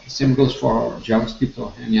well, the same goes for JavaScript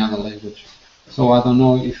or any other language. So I don't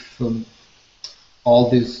know if all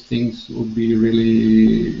these things would be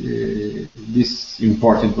really this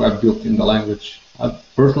important to have built in the language.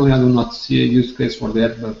 Personally, I do not see a use case for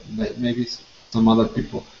that, but maybe some other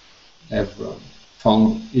people have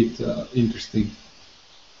found it interesting.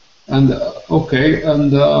 And okay,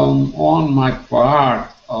 and on my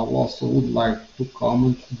part, I also would like to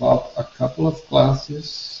comment about a couple of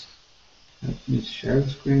classes. Let me share the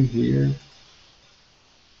screen here.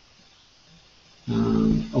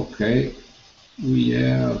 Okay, we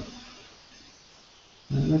have.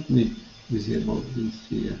 Let me disable this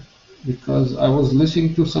here because I was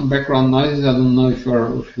listening to some background noises. I don't know if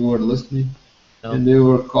you were listening, no. And they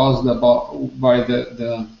were caused by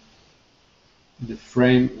the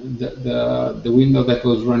frame, the window that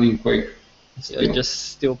was running Quake. Yeah,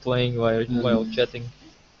 just still playing while chatting.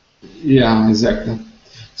 Yeah, exactly.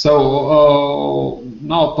 So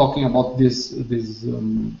now talking about these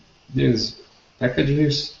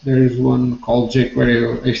packages, there is one called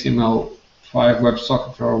jQuery HTML5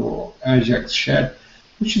 WebSocket or Ajax Chat,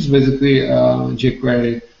 which is basically a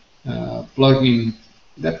jQuery plugin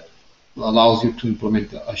that allows you to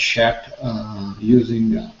implement a chat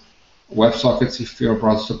using WebSockets if your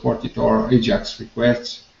browser supports it, or Ajax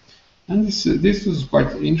requests. And this was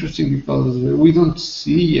quite interesting because we don't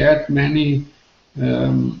see yet many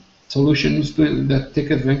solutions that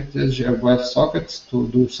take advantage of WebSockets to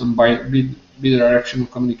do some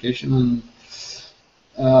bidirectional communication. And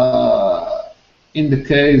in the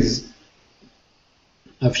case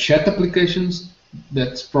of chat applications,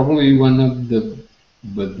 that's probably one of the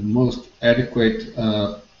most adequate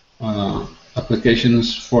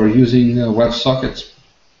applications for using WebSockets,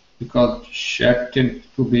 because chat tends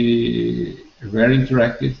to be very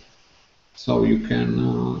interactive, so you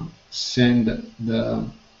can send the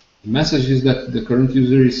messages that the current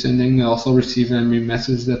user is sending, and also receive any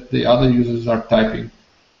message that the other users are typing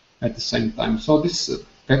at the same time. So this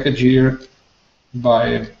package here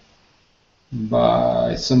by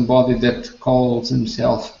somebody that calls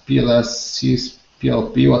himself PLS,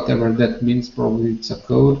 PLP, whatever that means, probably it's a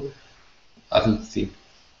code. I don't think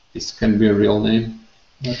this can be a real name,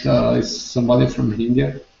 but it's somebody from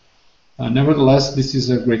India. Nevertheless, this is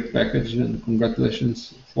a great package, and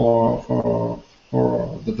congratulations for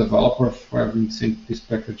the developer for having sent this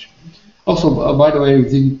package. Also, by the way, we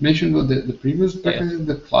didn't mention the previous package,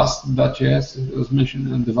 the class.js was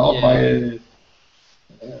mentioned and developed by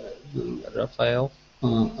Rafael. I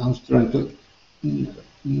was trying to.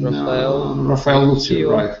 Rafael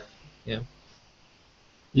Lucio, right? Yeah.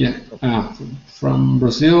 Yeah, from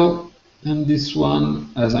Brazil, and this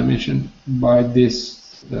one, as I mentioned, by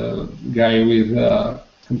this guy with a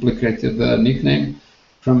complicated nickname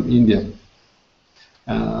from India.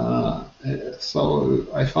 So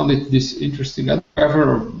I found this interesting. Have you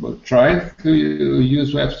ever tried to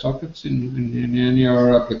use WebSockets in any of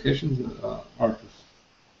your applications, Arturs?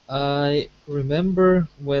 I remember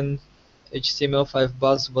when HTML5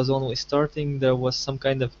 Buzz was only starting, there was some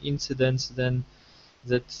kind of incident then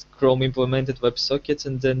that Chrome implemented WebSockets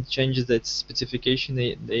and then changed its specification,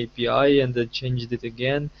 the API, and then changed it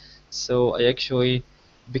again. So I actually,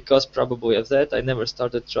 because probably of that, I never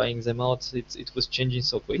started trying them out. It was changing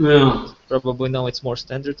so quickly. Yeah. Probably now it's more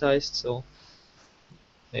standardized, so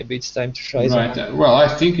maybe it's time to try them. Right. Well, I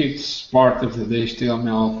think it's part of the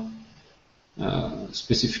HTML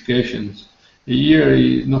specifications. Here,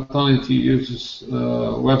 not only to use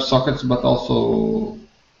WebSockets, but also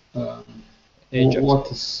what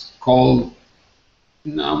is called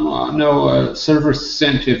server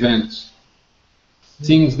sent events.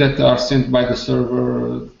 Things that are sent by the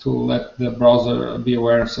server to let the browser be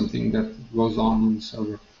aware of something that goes on the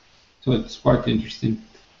server. So it's quite interesting.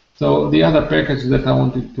 So the other package that I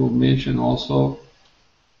wanted to mention also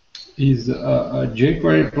is a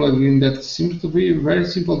jQuery plugin that seems to be very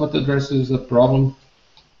simple but addresses a problem.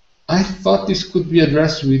 I thought this could be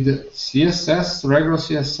addressed with CSS, regular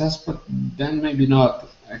CSS, but then maybe not.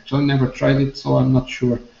 I actually never tried it, so I'm not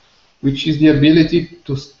sure. which is the ability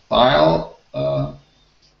to style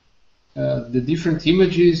the different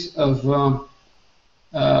images of a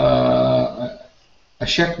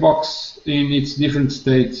checkbox in its different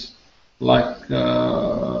states, like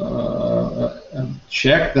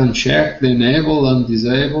checked, unchecked, enabled, and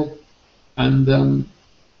disabled. And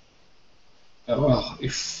well,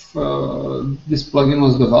 if this plugin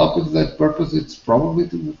was developed with that purpose, it's probably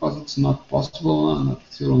because it's not possible and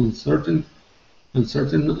it's still uncertain.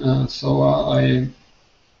 So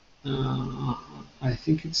I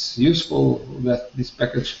think it's useful that this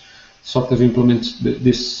package sort of implements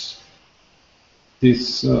this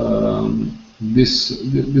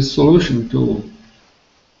solution to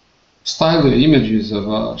style the images of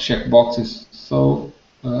checkboxes. So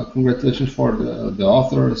congratulations for the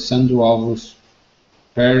author, Sandro Alves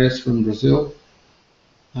Perez from Brazil.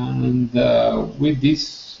 And with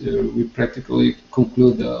this, we practically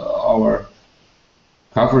conclude our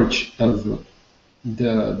coverage of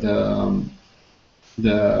the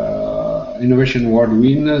Innovation Award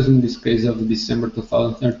winners, in this case of December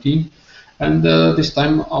 2013. And this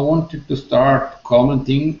time I wanted to start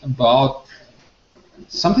commenting about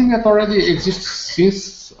something that already exists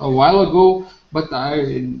since a while ago, but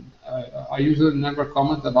I usually never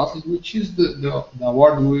comment about it, which is the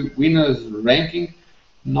award winners ranking,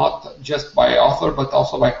 not just by author but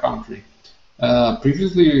also by country.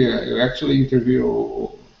 Previously, I actually interviewed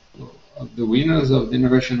the winners of the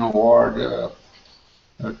Innovation Award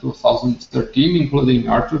 2013, including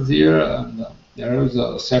Arturs here, and there is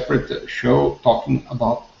a separate show talking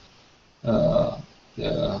about the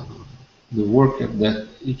work that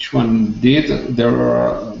each one did.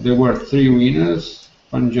 There were 3 winners: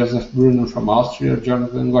 Joseph Brunner from Austria,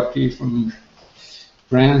 Jonathan Gauthier from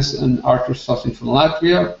France, and Arturs Sosins from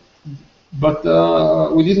Latvia. But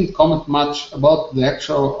we didn't comment much about the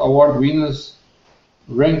actual award winners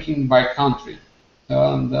ranking by country.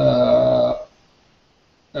 And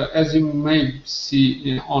as you may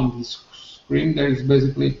see on the screen, there is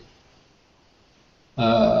basically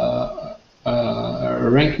a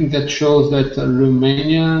ranking that shows that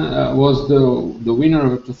Romania was the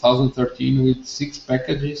winner of 2013 with 6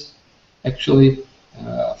 packages. Actually,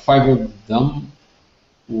 5 of them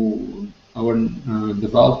were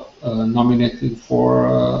developed, nominated for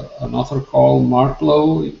an author called Mark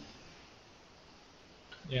Lowe.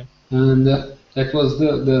 Yeah. And that was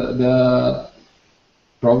the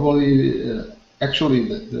probably actually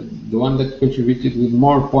the one that contributed with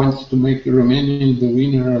more points to make Romania the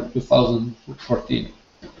winner of 2014.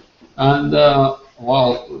 And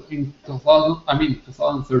well, in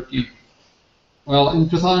 2013. Well, in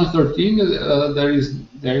 2013,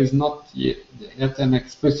 there is not yet an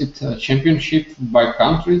explicit championship by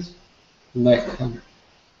countries, like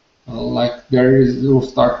there will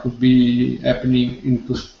start to be happening in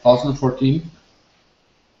 2014.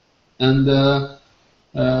 And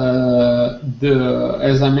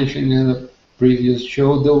as I mentioned in the previous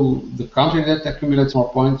show, the country that accumulates more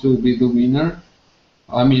points will be the winner.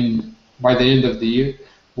 I mean, by the end of the year,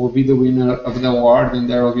 will be the winner of the award, and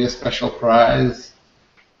there will be a special prize.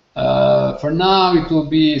 For now, it will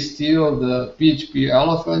be still the PHP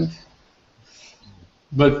elephant,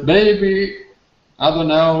 but maybe, I don't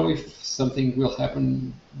know if something will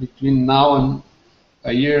happen between now and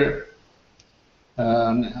a year.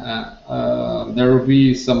 There will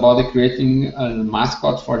be somebody creating a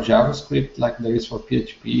mascot for JavaScript like there is for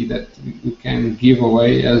PHP that you can give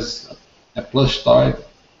away as a plush toy,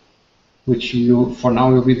 which for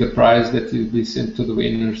now will be the prize that will be sent to the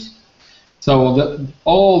winners. So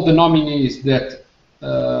all the nominees that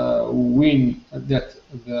win, that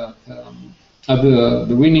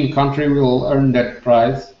the winning country will earn that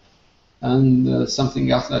prize, and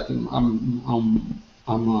something else that I'm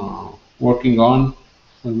working on,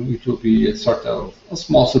 it will be a sort of a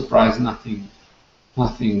small surprise, nothing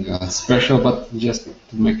special, but just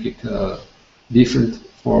to make it different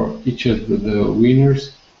for each of the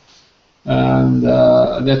winners. And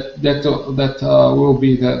that will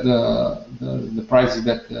be the prizes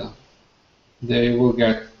that they will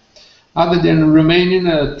get. Other than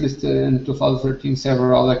Romania, at least in 2013,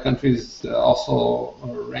 several other countries also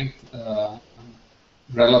ranked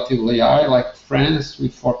relatively high, like France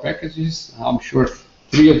with 4 packages. I'm sure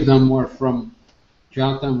 3 of them were from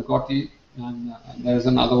Jonathan Gauthier, and there's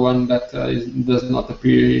another one that does not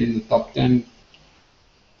appear in the top 10.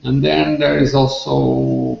 And then there is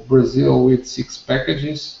also Brazil with 6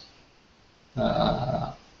 packages,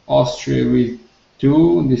 Austria with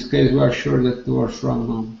 2. In this case, we are sure that they were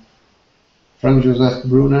from Joseph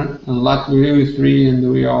Brunner, and Latvia with 3,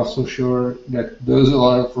 and we are also sure that those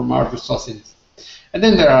are from Arturs Sosins. And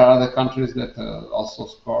then there are other countries that also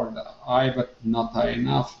scored high, but not high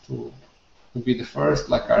enough to be the first,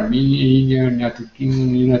 like Armenia, United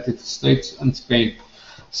Kingdom, United States, and Spain.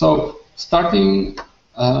 So starting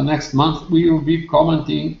next month, we will be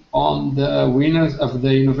commenting on the winners of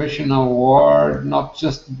the Innovation Award, not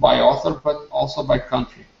just by author, but also by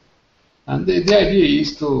country. And the idea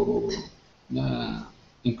is to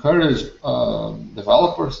encourage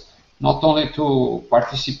developers not only to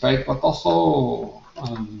participate, but also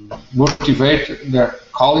motivate their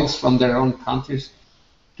colleagues from their own countries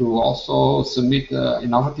to also submit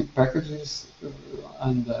innovative packages,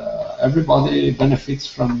 and everybody benefits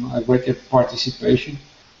from a greater participation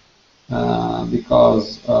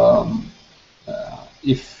because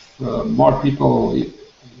if more people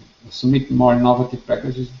submit more innovative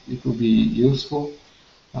packages, it will be useful,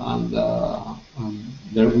 and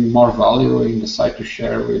there will be more value in the site to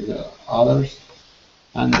share with others,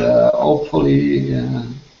 and hopefully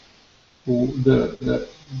the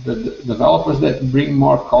developers that bring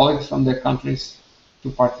more colleagues from their countries to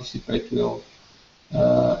participate will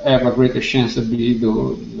have a greater chance to be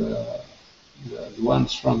the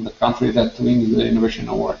ones from the country that wins the Innovation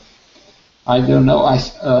Award. I don't know. I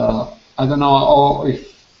don't know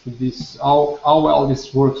how well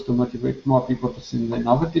this works to motivate more people to send the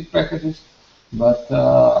innovative packages, but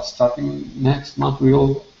starting next month we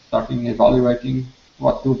will starting evaluating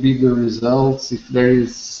what will be the results. If there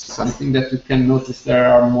is something that we can notice, there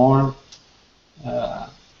are more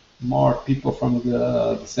people from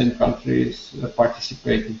the same countries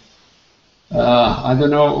participating. I don't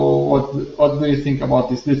know, what do you think about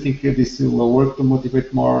this? Do you think this will work to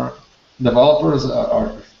motivate more developers?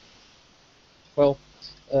 Well,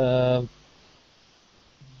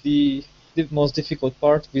 the most difficult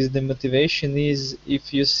part with the motivation is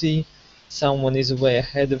if you see someone is way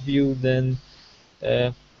ahead of you, then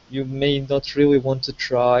you may not really want to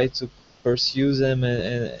try to pursue them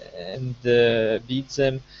and beat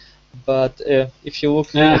them. But if you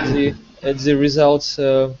look at the results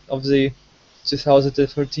of the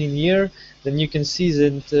 2013 year, then you can see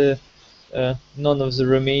that none of the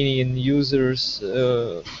Romanian users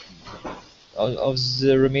of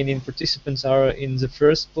the Romanian participants are in the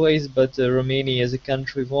first place, but Romania as a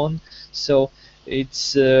country won. So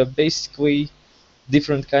it's basically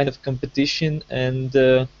different kind of competition, and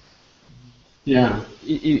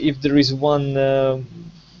if there is one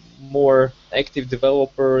more active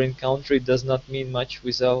developer in country, it does not mean much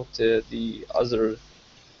without the other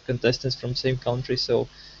contestants from same country. So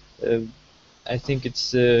I think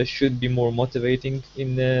it's should be more motivating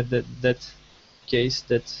in that case,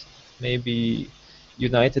 that maybe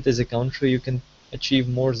united as a country you can achieve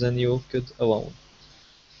more than you could alone.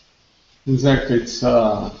 Exactly, it's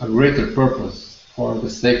a greater purpose for the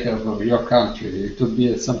sake of your country. It would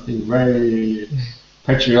be something very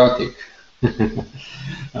patriotic.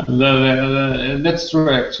 And that's true,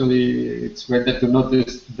 actually. It's great that to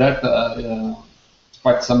notice that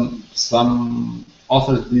despite some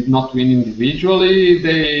authors did not win individually,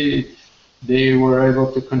 they were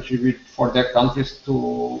able to contribute for their countries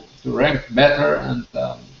to rank better, and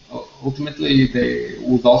ultimately they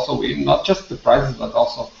would also win not just the prizes but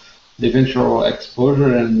also the eventual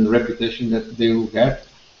exposure and the reputation that they will get.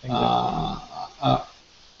 I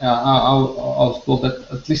was told that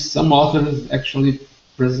at least some authors actually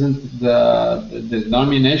present the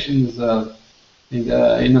nominations in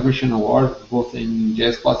the Innovation Award, both in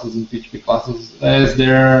JS classes and PHP classes, as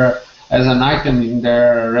an item in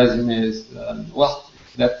their resumes. Well,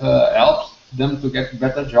 that helps them to get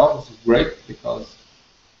better jobs. It's great, because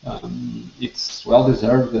it's well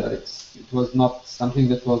deserved. It was not something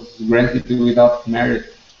that was granted without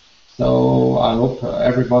merit. So I hope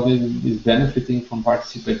everybody is benefiting from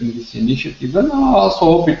participating in this initiative, and I also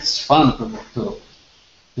hope it's fun to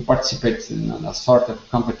participate in a sort of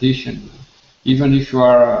competition, even if you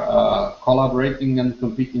are collaborating and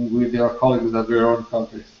competing with your colleagues of your own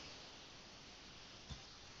countries.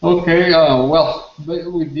 Okay, well,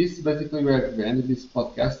 with this, basically we have ended this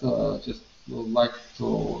podcast. Just would like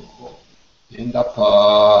to end up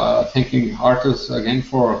thanking Arturs again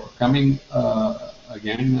for coming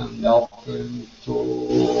again and helping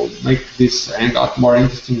to make this hangout more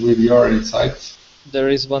interesting with your insights. There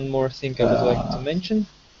is one more thing I would like to mention.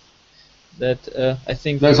 That I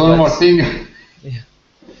think there's one more thing. Yeah.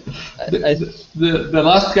 The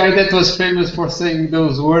last guy that was famous for saying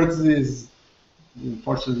those words is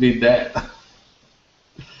unfortunately dead.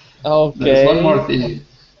 Okay. There's one more thing.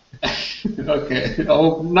 Okay.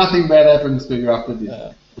 Oh, nothing bad happens to you after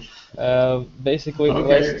this. Basically,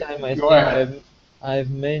 okay. last time I think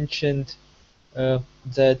I've mentioned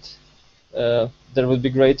that There would be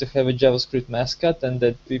great to have a JavaScript mascot, and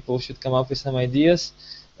that people should come up with some ideas.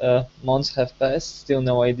 Months have passed, still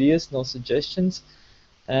no ideas, no suggestions,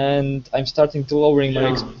 and I'm starting to lowering my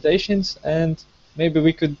expectations, and maybe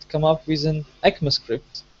we could come up with an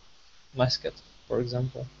Emscripten mascot, for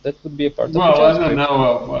example. That would be a part of Well, JavaScript. I don't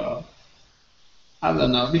know. I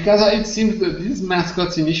don't know, because it seems that these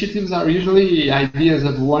mascots initiatives are usually ideas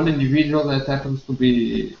of one individual that happens to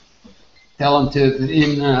be talented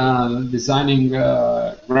in designing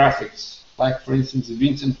graphics. Like, for instance,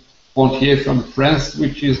 Vincent Pontier from France,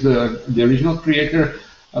 which is the original creator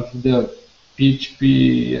of the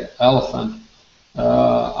PHP elephant.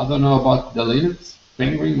 I don't know about the Linux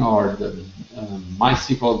penguin or the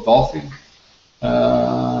MySQL dolphin,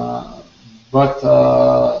 but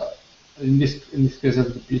in this case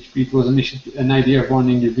of the PHP, it was an idea of one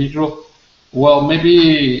individual. Well,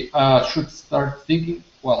 maybe I should start thinking.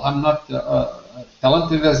 Well, I'm not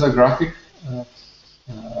talented as a graphic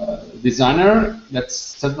designer. That's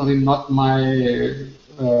certainly not my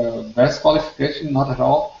best qualification, not at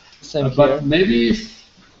all. But maybe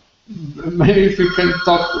if we can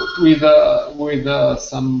talk with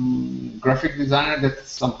some graphic designer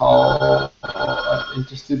that's somehow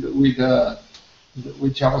interested with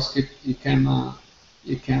JavaScript, you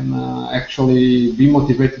can actually be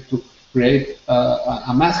motivated to create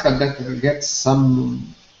a mascot that gets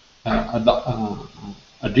some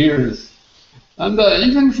adherence. And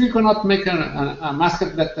even if you cannot make a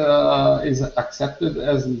mascot that is accepted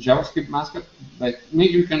as a JavaScript mascot, like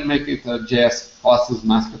maybe you can make it a JS classes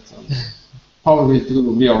mascot. So probably it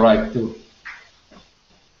will be alright too.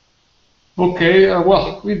 Okay,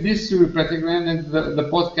 well, with this we practically ended the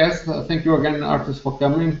podcast. Thank you again, Arturs, for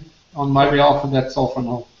coming. On my behalf, that's all for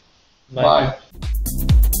now. Bye.